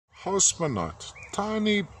Haussmannite,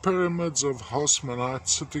 tiny pyramids of haussmannite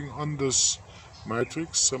sitting on this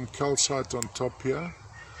matrix, some calcite on top here.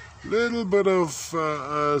 Little bit of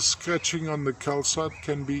scratching on the calcite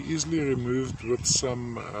can be easily removed with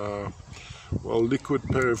some liquid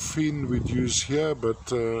paraffin we'd use here,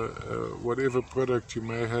 but whatever product you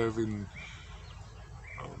may have in,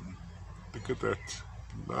 look at that,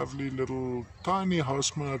 lovely little tiny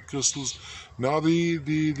haussmannite crystals. Now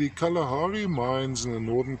the Kalahari mines in the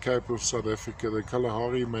Northern Cape of South Africa, the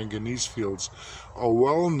Kalahari manganese fields, are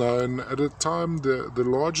well known. At a time the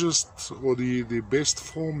largest or the best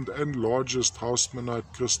formed and largest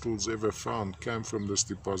haussmannite crystals ever found came from this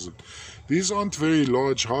deposit. These aren't very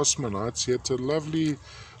large haussmannites, yet a lovely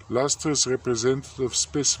lustrous representative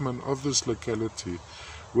specimen of this locality,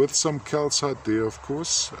 with some calcite there, of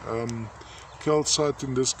course. Calcite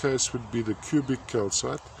in this case would be the cubic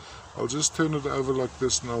calcite. I'll just turn it over like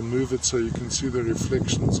this and I'll move it so you can see the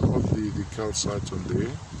reflections of the calcite on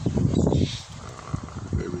there.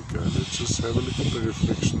 There we go. Let's just have a look at the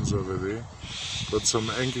reflections over there. Got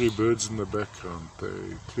some angry birds in the background.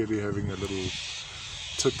 They're clearly having a little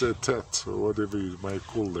tit-a-tat, or whatever you may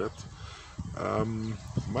call that.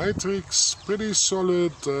 Matrix, pretty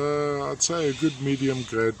solid, I'd say a good medium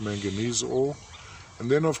grade manganese ore. And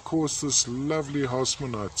then of course this lovely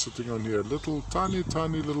haussmannite sitting on here, little tiny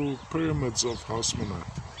little pyramids of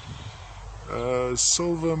haussmannite.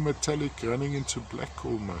 Silver metallic running into black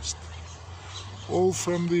almost. All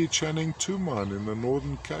from the Channing 2 mine in the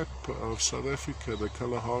Northern Cape of South Africa, the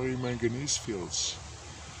Kalahari manganese fields.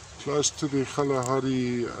 Close to the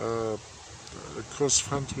Kalahari Cross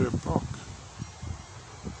Frontier Park.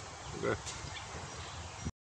 That